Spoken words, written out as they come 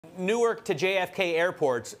Newark to JFK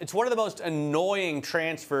airports, it's one of the most annoying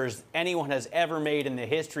transfers anyone has ever made in the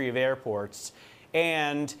history of airports.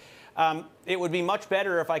 And it would be much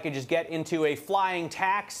better if I could just get into a flying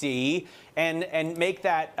taxi and make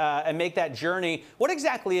that journey. What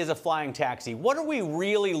exactly is a flying taxi? What are we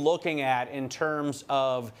really looking at in terms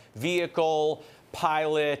of vehicle,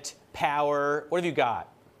 pilot, power? What have you got?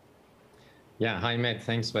 Yeah, hi Matt,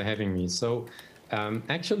 thanks for having me. So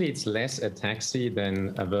actually it's less a taxi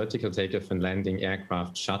than a vertical takeoff and landing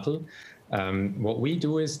aircraft shuttle. What we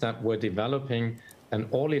do is that we're developing an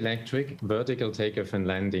all-electric vertical takeoff and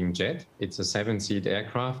landing jet. It's a 7-seat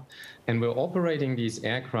aircraft, and we're operating these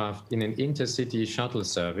aircraft in an intercity shuttle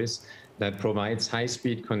service that provides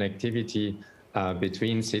high-speed connectivity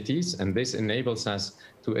between cities, and this enables us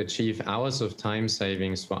to achieve hours of time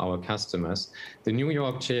savings for our customers. The New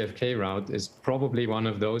York JFK route is probably one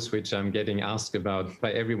of those which I'm getting asked about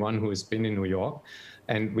by everyone who has been in New York,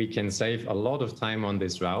 and we can save a lot of time on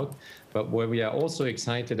this route. But where we are also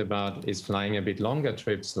excited about is flying a bit longer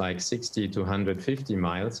trips, like 60 to 150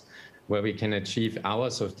 miles, where we can achieve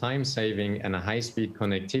hours of time saving and a high-speed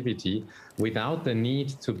connectivity without the need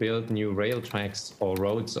to build new rail tracks or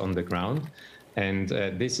roads on the ground. And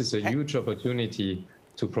this is a huge opportunity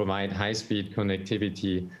to provide high-speed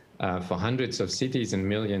connectivity for hundreds of cities and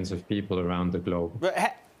millions of people around the globe.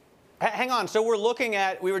 Hang on, so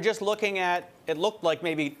we were just looking at, it looked like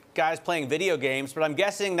maybe guys playing video games, but I'm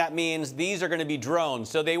guessing that means these are going to be drones.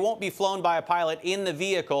 So they won't be flown by a pilot in the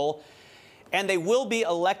vehicle, and they will be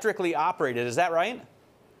electrically operated. Is that right?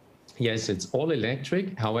 Yes, it's all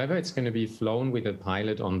electric. However, it's going to be flown with a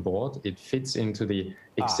pilot on board. It fits into the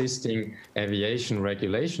existing aviation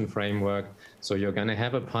regulation framework. So you're going to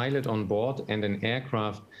have a pilot on board and an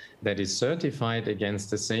aircraft that is certified against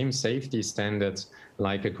the same safety standards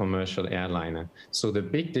like a commercial airliner. So the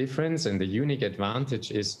big difference and the unique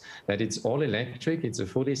advantage is that it's all electric. It's a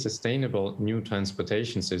fully sustainable new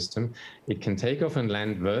transportation system. It can take off and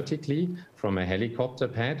land vertically from a helicopter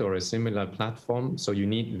pad or a similar platform. So you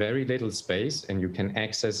need very little space and you can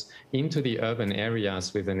access into the urban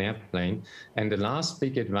areas with an airplane. And the last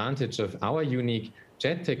big advantage of our unique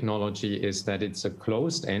jet technology is that it's a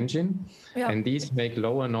closed engine, and these make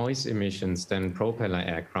lower noise emissions than propeller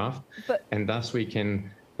aircraft. And thus we can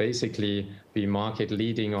basically be market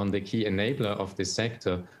leading on the key enabler of this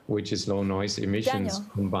sector, which is low noise emissions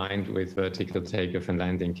combined with vertical takeoff and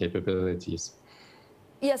landing capabilities.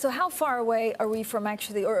 Yeah, so how far away are we from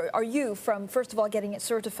actually, or are you from, first of all, getting it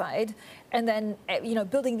certified, and then,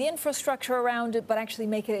 building the infrastructure around it, but actually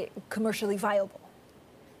make it commercially viable?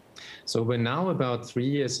 So we're now about 3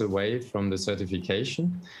 years away from the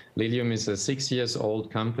certification. Lilium is a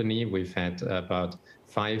 6-year-old company. We've had about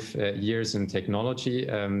 5 years in technology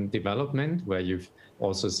development, where you've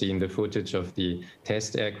also seen the footage of the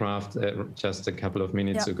test aircraft just a couple of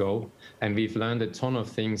minutes ago. And we've learned a ton of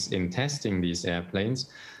things in testing these airplanes.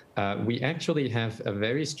 We actually have a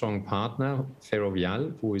very strong partner,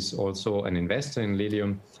 Ferrovial, who is also an investor in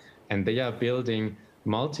Lilium, and they are building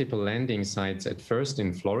multiple landing sites, at first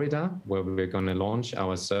in Florida, where we're going to launch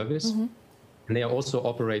our service. And they are also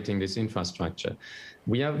operating this infrastructure.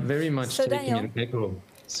 We are very much taking an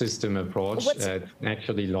ecosystem approach to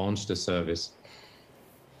actually launch the service.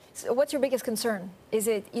 So what's your biggest concern? Is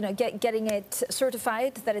it getting it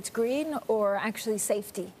certified that it's green, or actually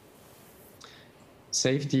safety?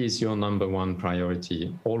 Safety is your #1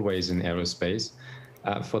 priority, always in aerospace.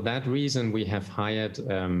 For that reason, we have hired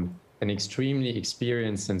an extremely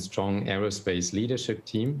experienced and strong aerospace leadership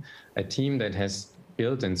team, a team that has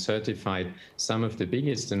built and certified some of the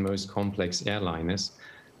biggest and most complex airliners.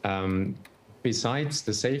 Besides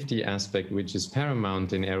the safety aspect, which is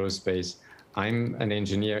paramount in aerospace, I'm an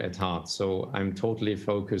engineer at heart, so I'm totally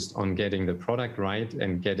focused on getting the product right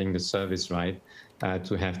and getting the service right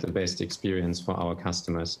to have the best experience for our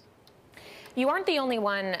customers. You aren't the only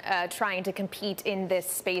one trying to compete in this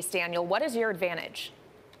space, Daniel. What is your advantage?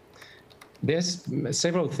 There's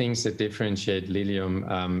several things that differentiate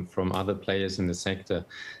Lilium from other players in the sector.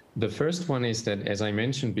 The first one is that, as I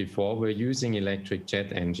mentioned before, we're using electric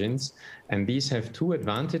jet engines, and these have 2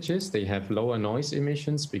 advantages. They have lower noise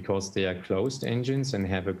emissions because they are closed engines and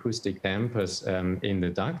have acoustic dampers in the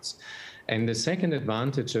ducts. And the second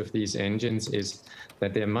advantage of these engines is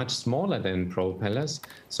that they're much smaller than propellers,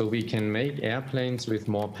 so we can make airplanes with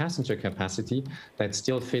more passenger capacity that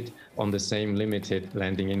still fit on the same limited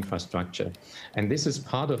landing infrastructure. And this is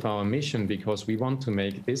part of our mission, because we want to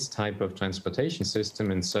make this type of transportation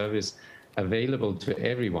system and service available to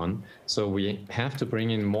everyone. So we have to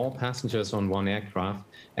bring in more passengers on one aircraft,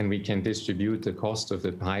 and we can distribute the cost of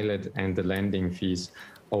the pilot and the landing fees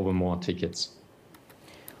over more tickets.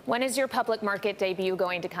 When is your public market debut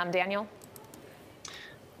going to come, Daniel?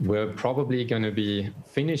 We're probably going to be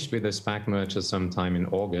finished with the SPAC merger sometime in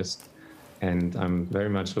August, and I'm very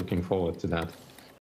much looking forward to that.